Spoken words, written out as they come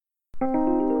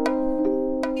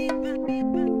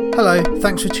Hello,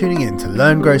 thanks for tuning in to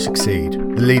Learn, Grow, Succeed,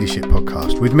 the leadership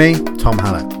podcast with me, Tom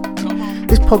Hallett.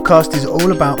 This podcast is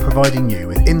all about providing you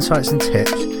with insights and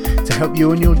tips to help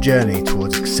you on your journey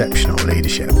towards exceptional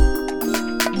leadership.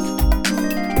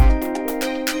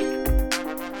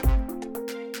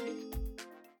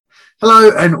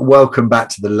 Hello and welcome back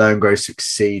to the Learn, Grow,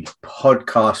 Succeed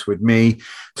podcast with me,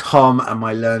 Tom, and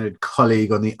my learned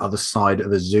colleague on the other side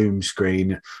of a Zoom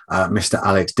screen, Mr.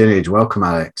 Alex Dinage. Welcome,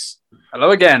 Alex.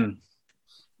 Hello again.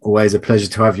 Always a pleasure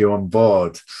to have you on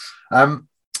board.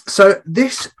 So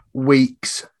this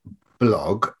week's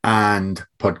blog and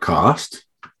podcast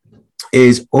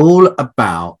is all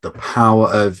about the power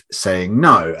of saying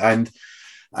no. And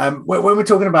when we're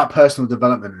talking about personal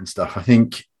development and stuff, I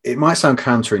think it might sound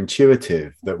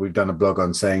counterintuitive that we've done a blog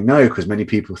on saying no, because many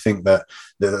people think that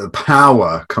the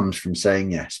power comes from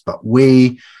saying yes, but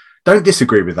we don't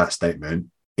disagree with that statement.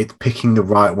 It's picking the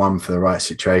right one for the right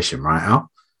situation, right,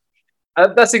 Al?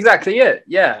 That's exactly it.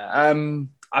 Yeah.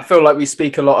 I feel like we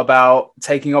speak a lot about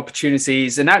taking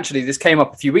opportunities, and actually this came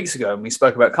up a few weeks ago and we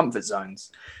spoke about comfort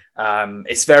zones.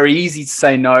 It's very easy to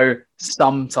say no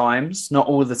sometimes, not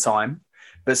all the time.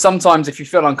 But sometimes if you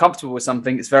feel uncomfortable with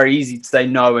something, it's very easy to say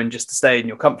no and just to stay in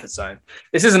your comfort zone.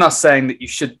 This isn't us saying that you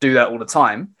should do that all the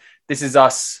time. This is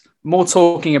us more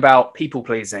talking about people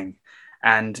pleasing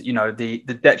and, you know, the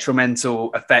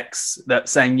detrimental effects that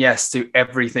saying yes to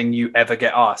everything you ever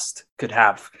get asked could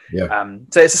have. Yeah.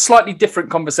 So it's a slightly different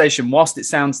conversation whilst it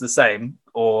sounds the same,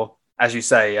 or as you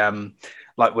say,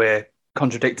 like we're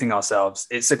contradicting ourselves.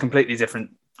 It's a completely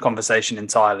different conversation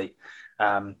entirely.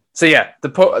 So yeah, the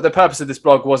purpose of this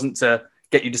blog wasn't to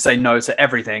get you to say no to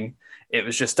everything. It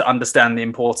was just to understand the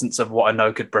importance of what a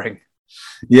no could bring.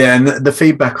 Yeah, and the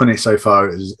feedback on it so far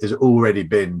has already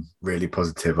been really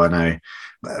positive. I know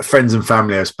friends and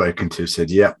family I've spoken to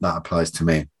said, yep, that applies to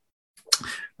me.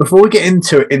 Before we get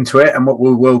into it, and what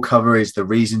we will cover is the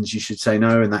reasons you should say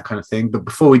no and that kind of thing. But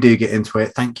before we do get into it,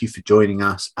 thank you for joining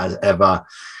us as ever.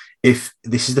 If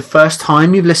this is the first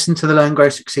time you've listened to the Learn, Grow,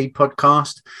 Succeed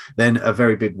podcast, then a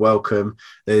very big welcome.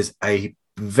 There's a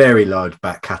very large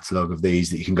back catalogue of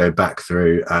these that you can go back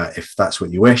through if that's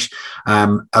what you wish,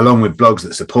 along with blogs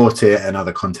that support it and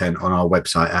other content on our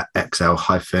website at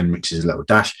XL- which is a little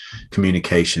dash,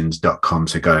 communications.com.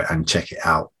 So go and check it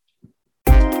out.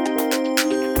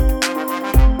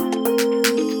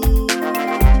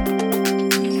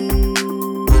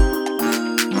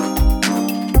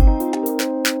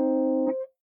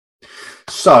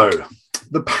 So,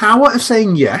 the power of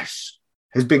saying yes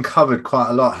has been covered quite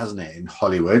a lot, hasn't it, in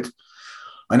Hollywood?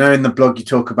 I know in the blog you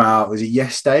talk about, was it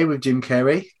Yes Day with Jim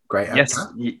Carrey? Great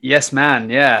actor. Yes, man.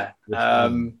 Yeah.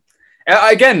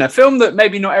 Again, a film that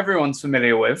maybe not everyone's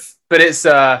familiar with, but it's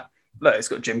it's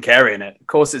got Jim Carrey in it. Of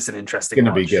course, it's an interesting. It's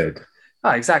going to be good.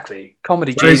 Oh, exactly.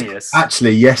 Comedy genius.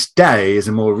 Actually, Yes Day is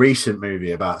a more recent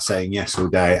movie about saying yes all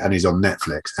day, and is on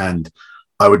Netflix. And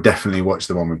I would definitely watch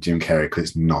the one with Jim Carrey because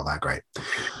it's not that great.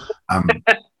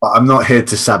 But I'm not here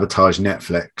to sabotage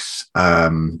Netflix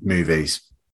movies.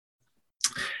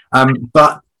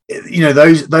 But you know,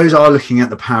 those are looking at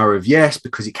the power of yes,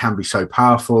 because it can be so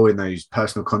powerful in those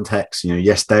personal contexts. You know,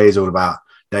 Yes Day is all about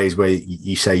days where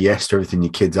you say yes to everything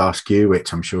your kids ask you,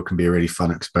 which I'm sure can be a really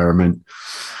fun experiment.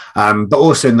 But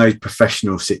also in those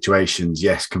professional situations,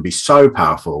 yes can be so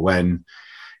powerful when,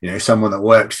 you know, someone that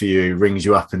works for you rings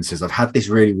you up and says, I've had this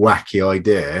really wacky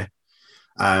idea.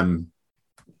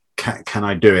 Can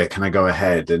I do it? Can I go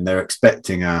ahead? And they're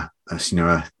expecting a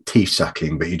teeth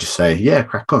sucking, but you just say, yeah,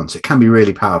 crack on. So it can be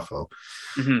really powerful,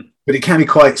 but it can be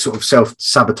quite sort of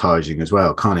self-sabotaging as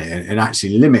well, can't it? And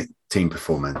actually limit team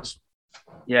performance.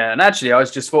 Yeah. And actually, I was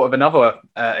just thought of another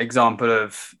example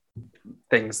of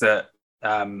things that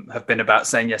have been about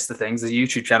saying yes to things. There's a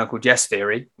YouTube channel called Yes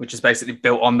Theory, which is basically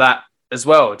built on that as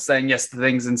well. It's saying yes to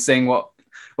things and seeing what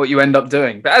you end up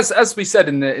doing. But as we said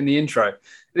in the intro,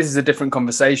 this is a different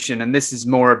conversation, and this is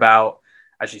more about,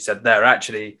 as you said there,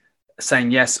 actually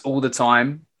saying yes all the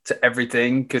time to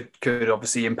everything could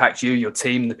obviously impact you, your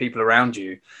team, the people around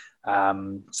you.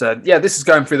 So yeah, this is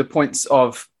going through the points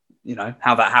of, you know,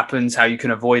 how that happens, how you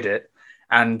can avoid it.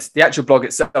 And the actual blog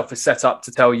itself is set up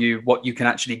to tell you what you can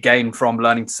actually gain from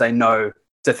learning to say no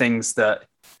to things that,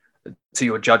 to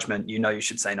your judgment, you know you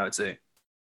should say no to.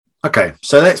 Okay,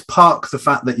 so let's park the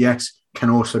fact that yes can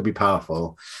also be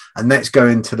powerful, and let's go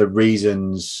into the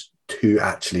reasons to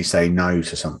actually say no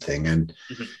to something. And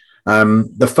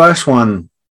the first one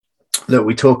that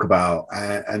we talk about,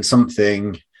 and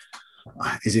something,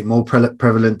 is it more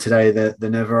prevalent today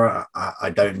than ever? I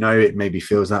don't know. It maybe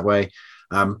feels that way.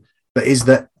 But is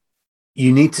that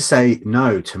you need to say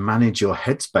no to manage your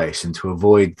headspace and to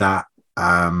avoid that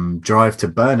drive to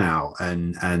burnout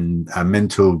and a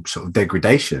mental sort of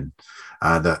degradation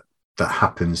that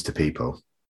happens to people.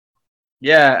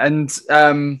 Yeah, and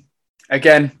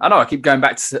again, I know I keep going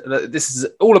back to this is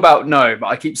all about no, but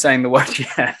I keep saying the word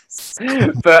yes.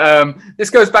 But this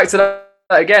goes back to that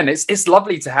again. It's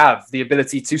lovely to have the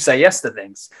ability to say yes to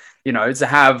things, to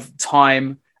have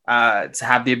time, to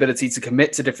have the ability to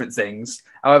commit to different things.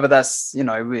 However, that's,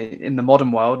 in the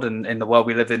modern world and in the world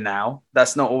we live in now,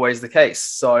 that's not always the case.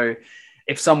 So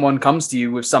if someone comes to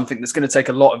you with something that's going to take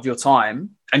a lot of your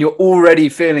time and you're already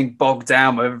feeling bogged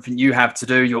down with everything you have to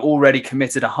do, you're already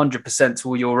committed 100% to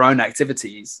all your own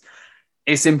activities,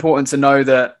 it's important to know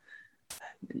that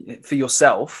for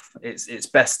yourself, it's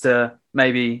best to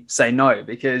maybe say no,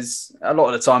 because a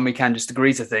lot of the time we can just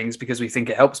agree to things because we think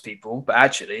it helps people, but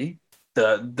actually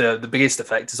the biggest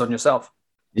effect is on yourself.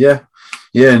 Yeah.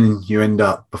 And you end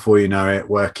up, before you know it,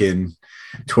 working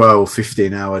 12,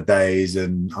 15-hour days,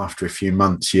 and after a few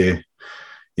months you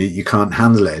can't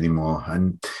handle it anymore.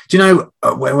 And do you know,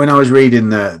 when I was reading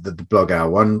the blog hour,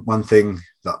 one thing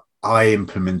that I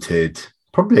implemented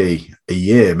probably a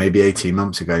year, maybe 18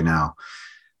 months ago now,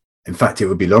 in fact it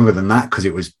would be longer than that because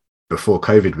it was before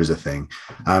COVID was a thing,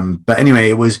 but anyway,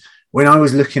 it was when I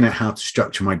was looking at how to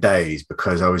structure my days,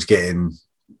 because I was getting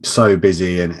so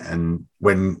busy, and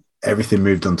when everything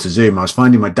moved on to Zoom, I was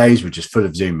finding my days were just full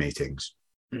of Zoom meetings.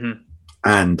 Mm-hmm.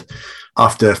 And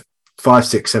after 5,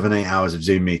 6, 7, 8 hours of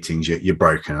Zoom meetings, you're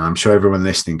broken. And I'm sure everyone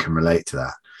listening can relate to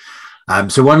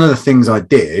that. So one of the things I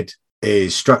did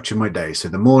is structure my day. So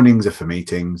the mornings are for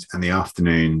meetings and the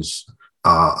afternoons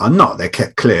are not. They're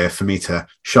kept clear for me to,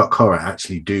 shock horror,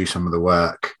 actually do some of the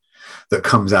work that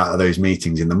comes out of those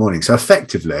meetings in the morning. So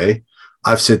effectively,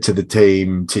 I've said to the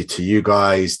team, to you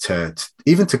guys, to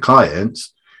even to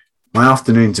clients, my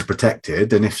afternoons are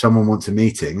protected. And if someone wants a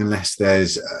meeting, unless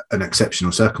there's an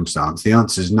exceptional circumstance, the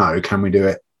answer is no. Can we do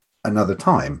it another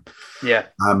time? Yeah.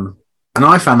 And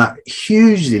I found that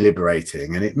hugely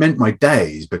liberating, and it meant my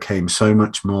days became so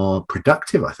much more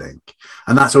productive, I think.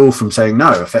 And that's all from saying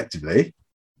no, effectively.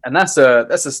 And that's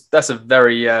a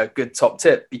very good top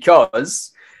tip,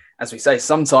 because, as we say,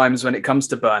 sometimes when it comes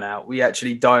to burnout, we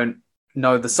actually don't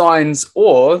know the signs,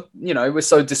 or we're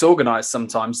so disorganized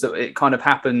sometimes that it kind of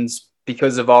happens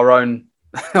because of our own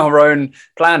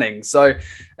planning. So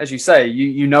as you say,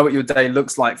 you know what your day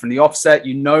looks like from the offset.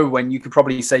 When you could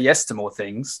probably say yes to more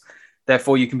things,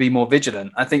 therefore you can be more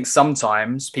vigilant. I think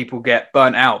sometimes people get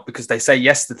burnt out because they say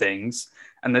yes to things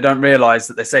and they don't realize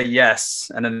that they say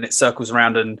yes, and then it circles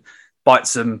around and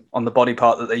bites them on the body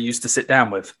part that they used to sit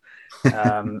down with.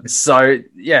 So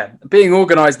yeah, being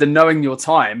organized and knowing your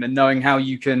time and knowing how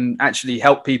you can actually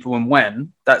help people and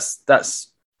when, that's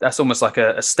almost like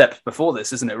a step before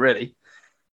this, isn't it, really?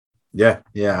 Yeah,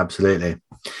 absolutely.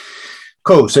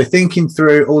 Cool. So thinking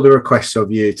through all the requests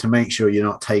of you to make sure you're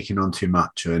not taking on too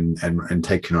much and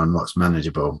taking on what's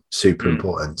manageable, super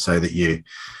important, so that you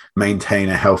maintain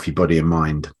a healthy body and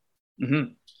mind.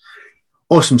 Mm-hmm.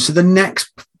 Awesome. So the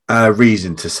next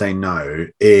reason to say no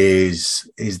is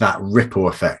that ripple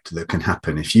effect that can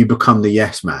happen if you become the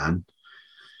yes man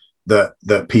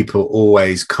that people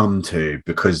always come to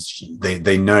because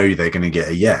they know they're going to get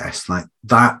a yes. Like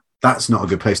that's not a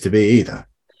good place to be either.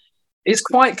 It's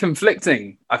quite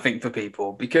conflicting, I think, for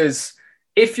people, because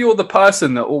if you're the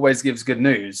person that always gives good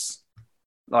news,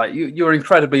 like you're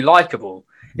incredibly likable.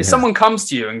 If someone comes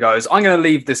to you and goes, I'm going to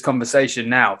leave this conversation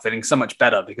now feeling so much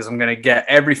better because I'm going to get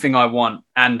everything I want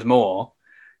and more,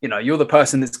 you're the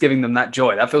person that's giving them that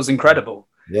joy. That feels incredible.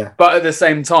 Yeah. But at the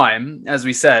same time, as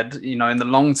we said, in the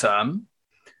long term,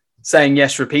 saying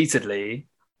yes repeatedly,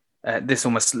 this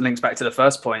almost links back to the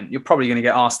first point. You're probably going to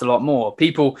get asked a lot more.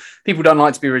 People don't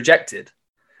like to be rejected.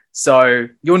 So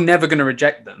you're never going to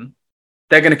reject them.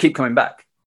 They're going to keep coming back.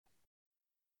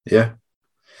 Yeah.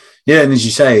 Yeah, and as you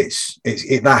say,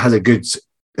 it that has a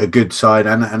good side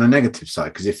and a negative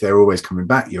side, because if they're always coming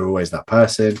back, you're always that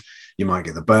person. You might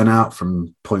get the burnout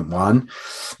from point one.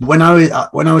 When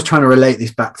I was trying to relate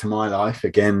this back to my life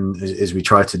again, as we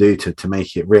try to do to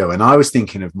make it real, and I was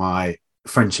thinking of my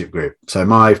friendship group. So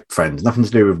my friends, nothing to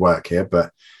do with work here,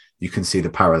 but you can see the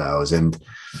parallels, and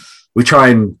we try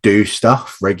and do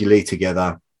stuff regularly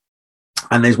together.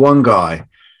 And there's one guy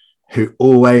who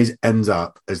always ends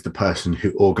up as the person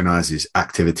who organizes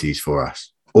activities for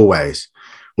us. Always.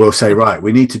 We'll say, right,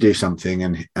 we need to do something.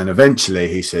 And eventually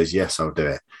he says, yes, I'll do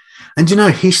it. And,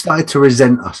 he started to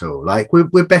resent us all. Like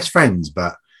we're best friends,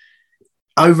 but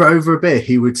over a beer,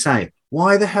 he would say,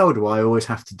 why the hell do I always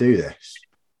have to do this?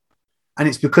 And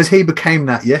it's because he became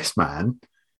that yes man,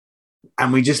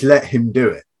 and we just let him do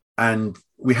it. And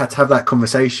we had to have that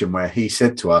conversation where he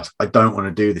said to us, I don't want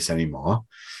to do this anymore.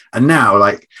 And now,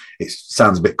 like, it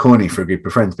sounds a bit corny for a group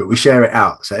of friends, but we share it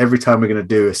out. So every time we're going to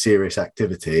do a serious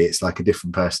activity, it's like a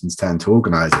different person's turn to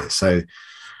organize it. So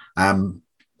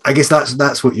I guess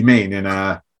that's what you mean in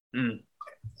a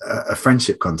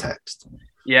friendship context.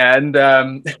 Yeah, and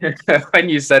when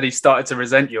you said he started to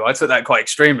resent you, I took that quite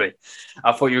extremely.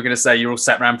 I thought you were going to say you're all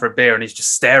sat around for a beer and he's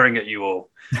just staring at you all.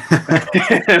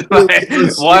 Like,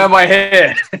 why am I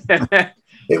here?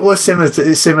 It was similar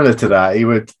to that. He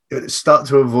would start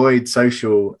to avoid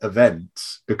social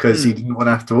events because he didn't want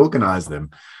to have to organize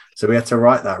them. So we had to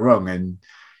right that wrong. And,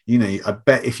 you know, I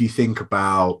bet if you think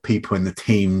about people in the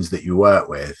teams that you work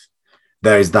with,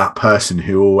 there is that person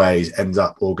who always ends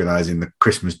up organizing the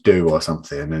Christmas do or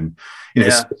something. And, you know,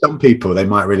 some people, they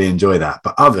might really enjoy that,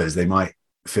 but others, they might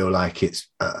feel like it's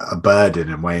a burden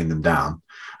and weighing them down.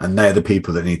 And they're the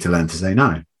people that need to learn to say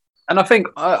no. And I think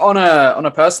on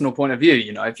a personal point of view,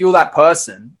 you know, if you're that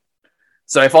person,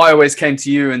 so if I always came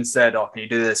to you and said, oh, can you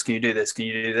do this? Can you do this? Can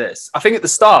you do this? I think at the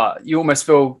start, you almost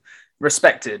feel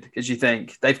respected because you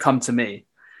think they've come to me.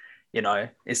 You know,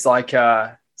 it's like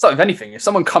with anything. If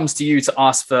someone comes to you to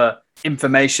ask for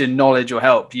information, knowledge or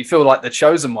help, you feel like the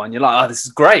chosen one. You're like, oh, this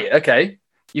is great. Okay.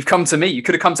 You've come to me. You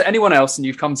could have come to anyone else and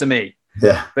you've come to me.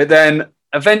 Yeah. But then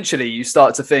eventually you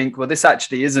start to think, well, this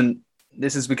actually isn't.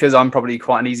 This is because I'm probably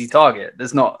quite an easy target.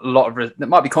 There's not a lot of, it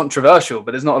might be controversial,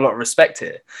 but there's not a lot of respect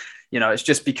here. You know, it's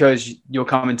just because you're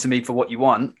coming to me for what you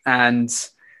want and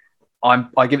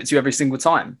I give it to you every single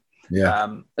time.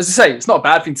 Yeah. As I say, it's not a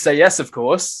bad thing to say yes, of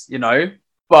course, you know,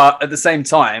 but at the same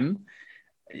time,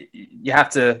 you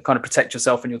have to kind of protect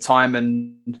yourself and your time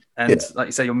and like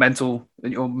you say, your mental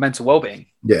well-being.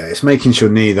 Yeah. It's making sure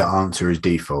neither answer is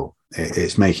default.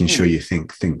 It's making sure you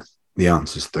think the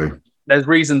answers through. There's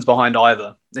reasons behind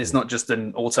either. It's not just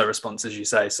an auto response, as you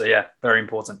say. So yeah, very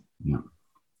important. Yeah.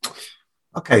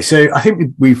 Okay, so I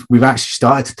think we've actually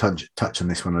started to touch on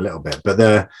this one a little bit, but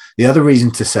the other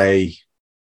reason to say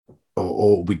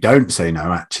or we don't say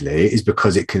no actually is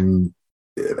because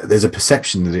there's a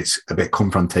perception that it's a bit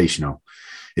confrontational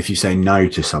if you say no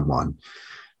to someone.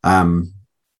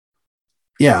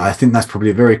 I think that's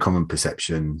probably a very common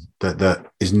perception that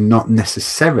is not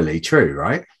necessarily true,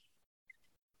 right?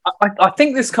 I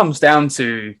think this comes down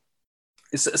to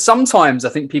sometimes I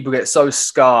think people get so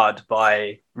scarred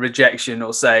by rejection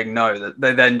or saying no that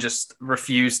they then just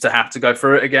refuse to have to go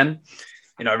through it again.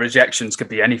 You know, rejections could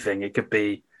be anything. It could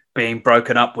be being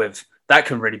broken up with. That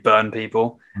can really burn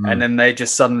people. And then they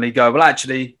just suddenly go, well,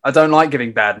 actually, I don't like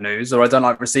giving bad news or I don't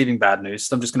like receiving bad news.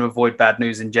 So I'm just going to avoid bad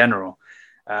news in general.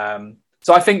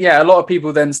 So I think, a lot of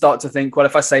people then start to think, well,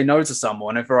 if I say no to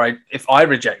someone, if I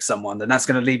reject someone, then that's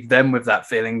going to leave them with that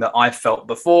feeling that I felt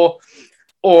before,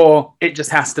 or it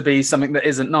just has to be something that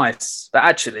isn't nice. But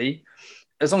actually,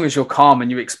 as long as you're calm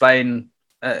and you explain,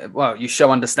 you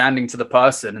show understanding to the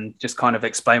person and just kind of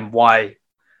explain why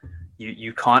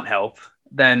you can't help,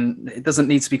 then it doesn't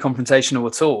need to be confrontational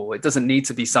at all. It doesn't need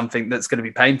to be something that's going to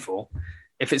be painful.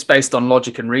 If it's based on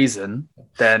logic and reason,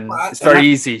 then it's very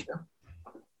easy.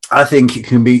 I think it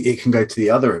can go to the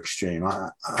other extreme.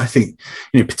 I think,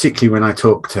 particularly when I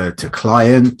talk to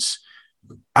clients,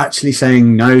 actually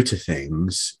saying no to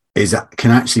things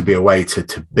can actually be a way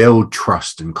to build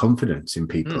trust and confidence in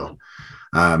people.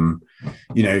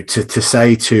 To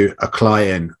say to a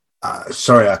client,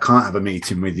 sorry, I can't have a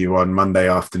meeting with you on Monday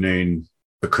afternoon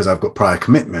because I've got prior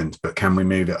commitments, but can we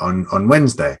move it on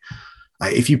Wednesday?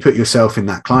 If you put yourself in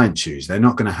that client's shoes, they're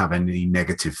not going to have any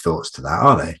negative thoughts to that,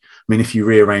 are they? I mean, if you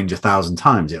rearrange 1,000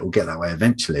 times, it will get that way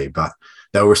eventually, but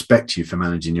they'll respect you for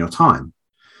managing your time.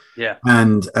 Yeah.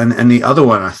 And the other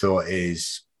one I thought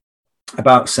is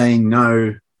about saying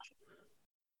no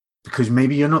because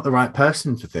maybe you're not the right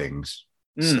person for things.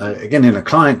 So again, in a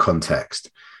client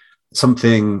context,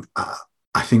 something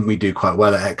I think we do quite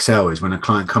well at Excel is when a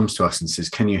client comes to us and says,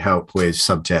 can you help with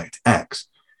subject X?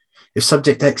 If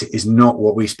subject X is not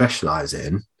what we specialize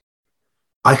in,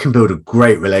 I can build a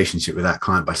great relationship with that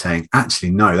client by saying,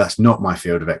 actually, no, that's not my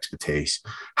field of expertise.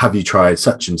 Have you tried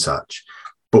such and such?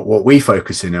 But what we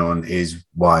focus in on is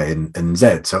Y and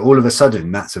Z. So all of a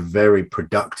sudden, that's a very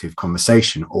productive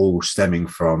conversation, all stemming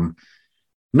from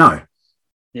no.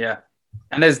 Yeah.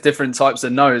 And there's different types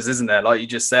of no's, isn't there? Like you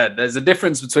just said, there's a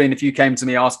difference between if you came to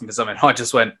me asking for something, I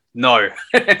just went, no.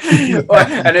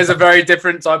 And there's a very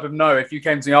different type of no. If you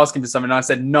came to me asking for something, and I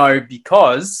said no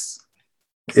because.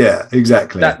 Yeah,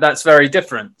 exactly. That's very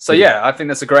different. So, I think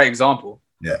that's a great example.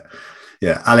 Yeah.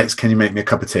 Yeah. Alex, can you make me a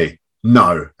cup of tea?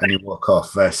 No. And you walk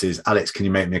off versus Alex, can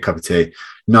you make me a cup of tea?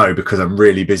 No, because I'm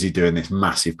really busy doing this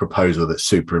massive proposal that's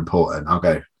super important. I'll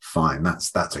go, fine.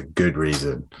 That's a good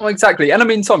reason. Well, exactly. And I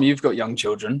mean, Tom, you've got young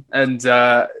children, and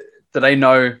do they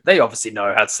know? They obviously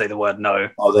know how to say the word no.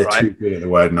 Oh, they're too good at the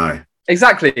word no.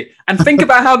 Exactly. And think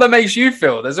about how that makes you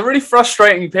feel. There's a really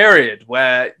frustrating period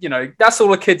where, you know, that's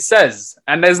all a kid says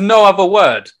and there's no other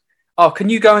word. Oh, can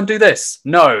you go and do this?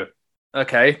 No.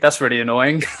 Okay, that's really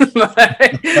annoying.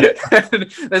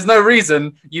 There's no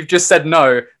reason. You've just said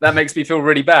no. That makes me feel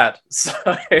really bad. So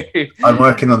I'm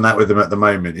working on that with them at the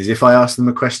moment. Is if I ask them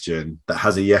a question that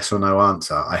has a yes or no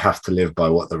answer, I have to live by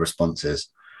what the response is.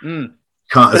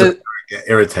 Can't get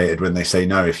irritated when they say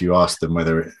no if you ask them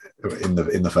whether in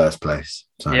the first place.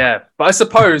 So. Yeah, but I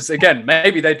suppose again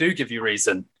maybe they do give you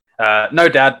reason. No,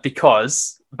 Dad,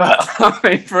 because. But I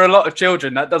mean, for a lot of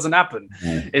children, that doesn't happen.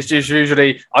 Yeah. It's just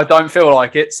usually, I don't feel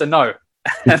like it, so no.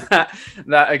 And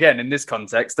that again, in this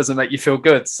context, doesn't make you feel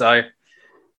good. So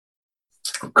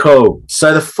cool.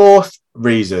 So the fourth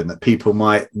reason that people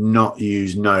might not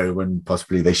use no when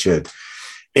possibly they should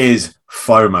is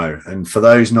FOMO. And for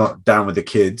those not down with the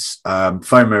kids,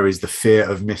 FOMO is the fear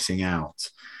of missing out.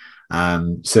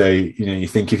 So, you know, you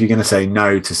think if you're going to say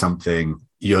no to something,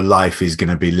 your life is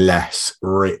going to be less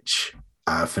rich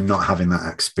for not having that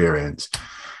experience,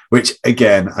 which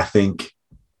again, I think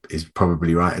is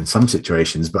probably right in some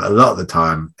situations, but a lot of the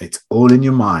time it's all in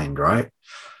your mind, right?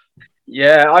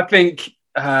 Yeah, I think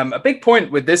a big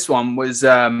point with this one was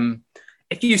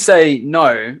if you say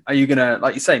no, are you going to,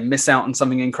 like you say, miss out on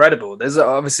something incredible? There's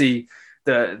obviously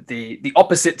the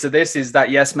opposite to this is that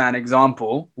yes man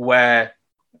example where,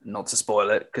 not to spoil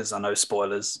it because I know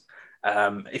spoilers,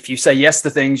 if you say yes to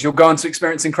things, you'll go on to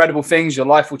experience incredible things. Your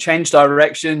life will change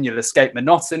direction. You'll escape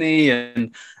monotony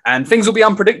and things will be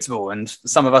unpredictable. And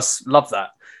some of us love that.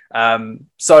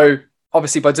 So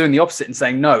obviously by doing the opposite and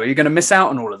saying no, you're going to miss out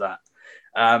on all of that.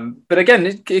 But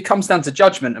again, it comes down to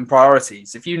judgment and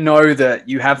priorities. If you know that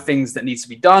you have things that need to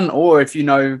be done, or if you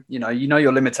know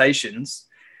your limitations,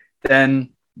 then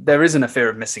there isn't a fear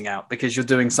of missing out because you're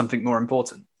doing something more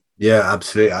important. Yeah,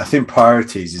 absolutely. I think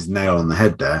priorities is nail on the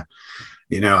head there.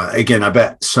 You know, again, I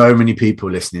bet so many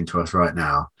people listening to us right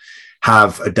now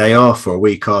have a day off or a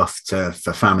week off for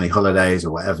family holidays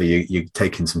or whatever you're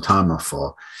taking some time off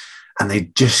for, and they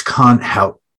just can't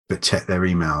help but check their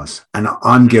emails. And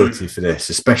I'm guilty for this,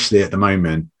 especially at the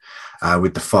moment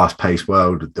with the fast-paced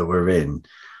world that we're in.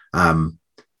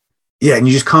 Yeah, and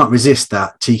you just can't resist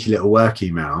that cheeky little work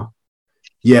email.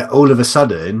 Yeah, all of a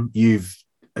sudden you've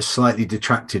slightly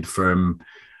detracted from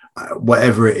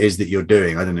whatever it is that you're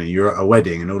doing. I don't know, you're at a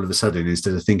wedding and all of a sudden,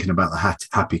 instead of thinking about the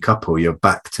happy couple, you're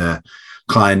back to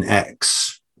client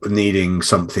X needing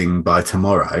something by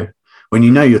tomorrow, when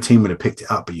you know your team would have picked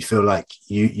it up, but you feel like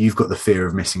you've got the fear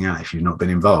of missing out if you've not been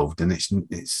involved, and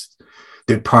it's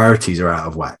the priorities are out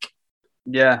of whack.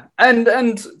 Yeah,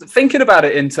 and thinking about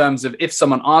it in terms of if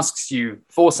someone asks you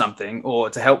for something or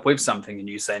to help with something and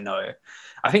you say no,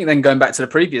 I think then going back to the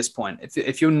previous point,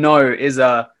 if your no is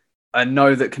a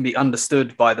no that can be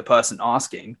understood by the person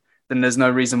asking, then there's no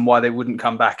reason why they wouldn't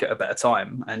come back at a better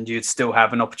time, and you'd still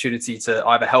have an opportunity to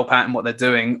either help out in what they're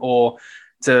doing or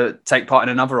to take part in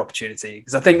another opportunity.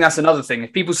 Because I think that's another thing.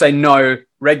 If people say no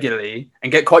regularly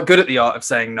and get quite good at the art of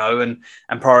saying no and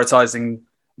prioritizing,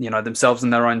 you know, themselves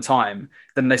and their own time,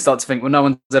 then they start to think, well, no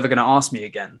one's ever going to ask me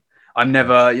again. I'm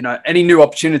never, you know, any new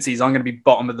opportunities, I'm going to be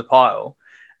bottom of the pile.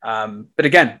 But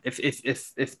again,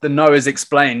 if the no is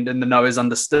explained and the no is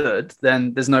understood,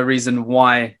 then there's no reason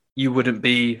why you wouldn't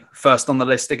be first on the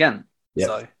list again. Yeah.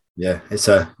 So. Yeah, it's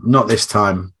not this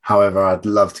time. However, I'd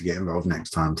love to get involved next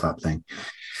time type thing.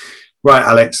 Right,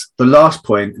 Alex, the last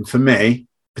point, and for me,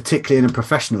 particularly in a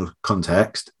professional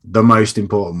context, the most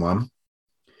important one,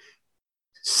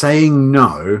 saying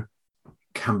no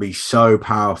can be so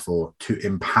powerful to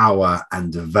empower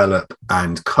and develop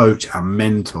and coach and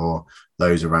mentor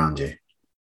those around you.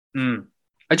 And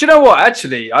do you know what?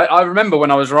 Actually, I remember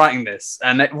when I was writing this,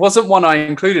 and it wasn't one I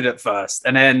included at first.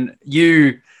 And then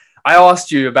I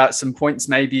asked you about some points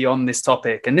maybe on this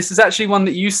topic, and this is actually one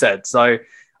that you said. So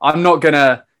I'm not going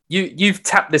to, you've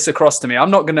tapped this across to me.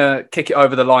 I'm not going to kick it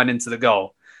over the line into the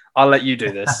goal. I'll let you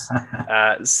do this.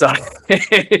 So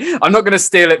I'm not going to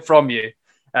steal it from you.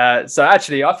 So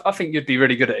actually, I think you'd be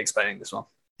really good at explaining this one.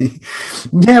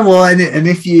 Yeah, well, and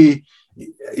if you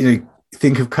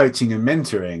think of coaching and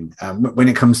mentoring, when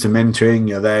it comes to mentoring,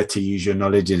 you're there to use your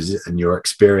knowledge and your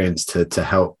experience to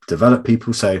help develop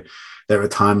people. So there are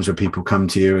times where people come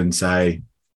to you and say,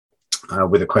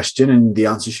 with a question, and the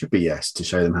answer should be yes, to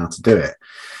show them how to do it.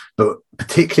 But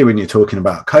particularly when you're talking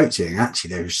about coaching, actually,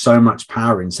 there's so much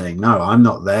power in saying, no, I'm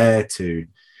not there to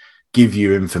give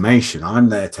you information. I'm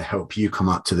there to help you come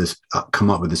up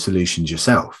with the solutions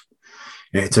yourself.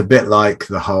 It's a bit like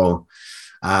the whole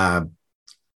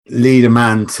lead a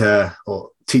man to, or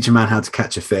teach a man how to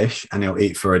catch a fish and he'll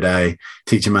eat for a day,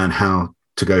 teach a man how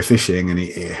to go fishing and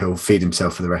he'll feed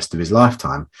himself for the rest of his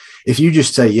lifetime. If you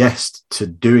just say yes to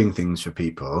doing things for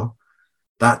people,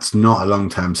 that's not a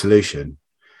long-term solution.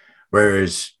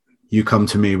 Whereas you come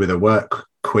to me with a work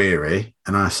query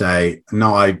and I say,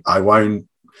 no, I won't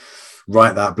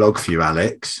write that blog for you,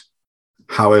 Alex.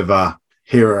 However,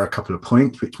 here are a couple of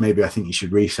points which maybe I think you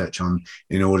should research on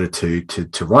in order to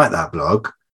write that blog.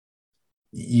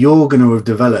 You're going to have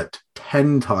developed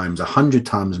 10 times, 100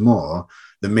 times more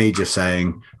than me just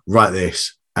saying, write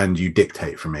this and you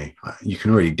dictate for me. You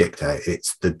can already dictate.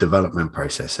 It's the development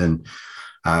process. And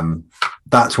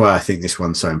that's why I think this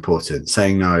one's so important.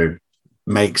 Saying no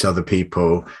makes other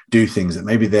people do things that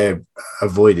maybe they're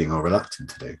avoiding or reluctant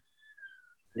to do.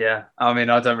 Yeah, I mean,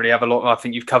 I don't really have a lot. I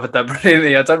think you've covered that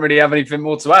brilliantly. I don't really have anything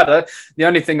more to add. The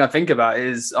only thing I think about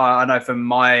is I know from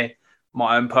my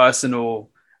own personal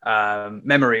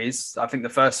memories, I think the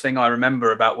first thing I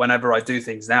remember about whenever I do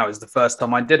things now is the first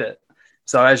time I did it.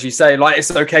 So as you say, like,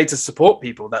 it's okay to support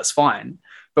people, that's fine.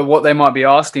 But what they might be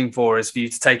asking for is for you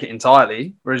to take it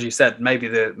entirely. Whereas you said, maybe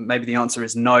the answer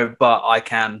is no, but I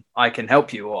can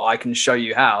help you, or I can show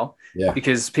you how. Yeah.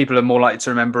 Because people are more likely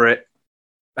to remember it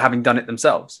having done it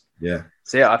themselves. Yeah.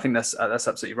 So yeah, I think that's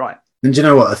absolutely right. And do you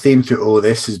know what? A theme through all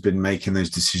this has been making those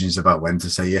decisions about when to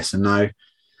say yes and no.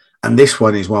 And this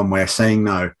one is one where saying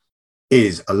no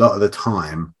is a lot of the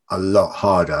time a lot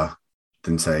harder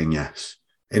than saying yes.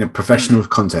 In a professional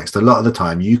context, a lot of the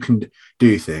time you can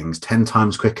do things 10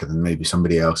 times quicker than maybe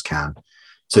somebody else can.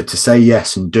 So to say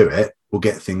yes and do it will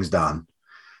get things done.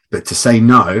 But to say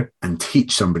no and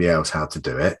teach somebody else how to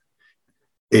do it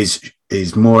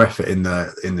is more effort in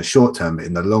the short term, but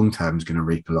in the long term is going to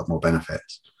reap a lot more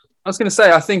benefits. I was going to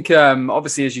say, I think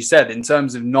obviously, as you said, in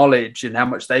terms of knowledge and how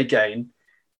much they gain,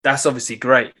 that's obviously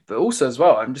great. But also as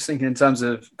well, I'm just thinking in terms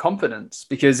of confidence,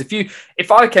 because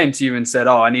if I came to you and said,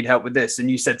 oh, I need help with this,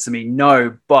 and you said to me,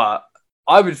 no, but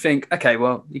I would think, okay,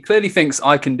 well, he clearly thinks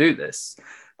I can do this,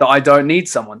 that I don't need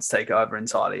someone to take it over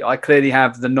entirely. I clearly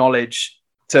have the knowledge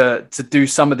to do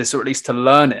some of this, or at least to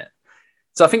learn it.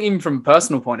 So I think even from a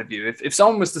personal point of view, if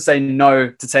someone was to say no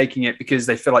to taking it because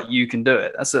they feel like you can do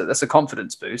it, that's a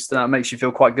confidence boost. And that makes you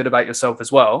feel quite good about yourself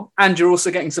as well. And you're also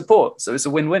getting support. So it's a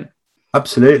win-win.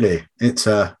 Absolutely. It's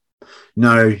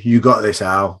no, you got this,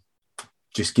 Al.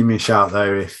 Just give me a shout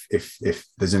though if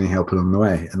there's any help along the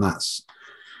way. And that's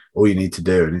all you need to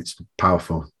do. And it's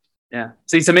powerful. Yeah.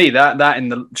 See, to me, that in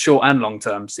the short and long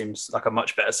term seems like a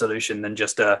much better solution than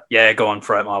just go on,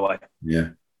 throw it my way. Yeah.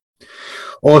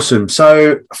 Awesome.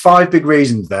 So 5 big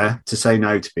reasons there to say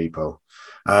no to people,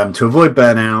 to avoid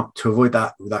burnout, to avoid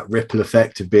that ripple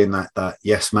effect of being that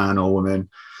yes man or woman,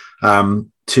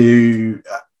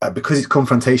 because it's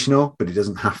confrontational, but it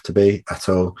doesn't have to be at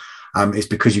all. It's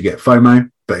because you get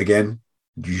FOMO, but again,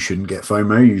 you shouldn't get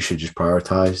FOMO. You should just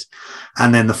prioritize.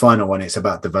 And then the final one, it's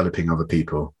about developing other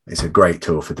people. It's a great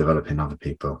tool for developing other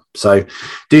people. So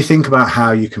do think about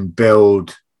how you can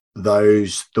build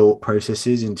those thought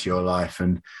processes into your life,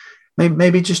 and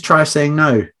maybe just try saying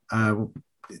no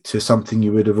to something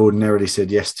you would have ordinarily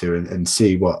said yes to, and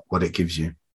see what it gives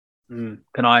you.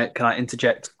 Can I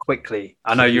interject quickly?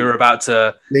 I know you're about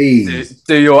to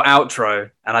do your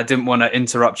outro, and I didn't want to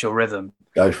interrupt your rhythm.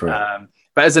 Go for it.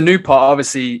 But as a new part,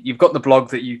 obviously, you've got the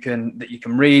blog that you can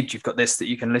read. You've got this that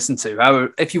you can listen to.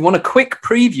 However, if you want a quick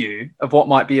preview of what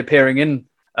might be appearing in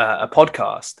a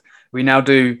podcast, we now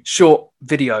do short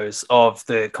videos of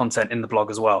the content in the blog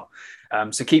as well.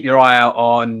 So keep your eye out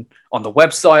on the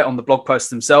website, on the blog posts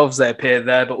themselves. They appear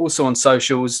there, but also on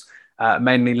socials,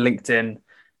 mainly LinkedIn,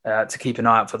 to keep an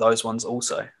eye out for those ones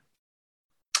also.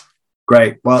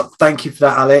 Great. Well, thank you for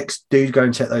that, Alex. Do go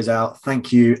and check those out.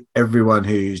 Thank you, everyone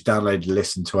who's downloaded and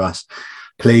listened to us.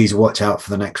 Please watch out for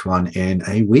the next one in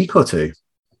a week or two.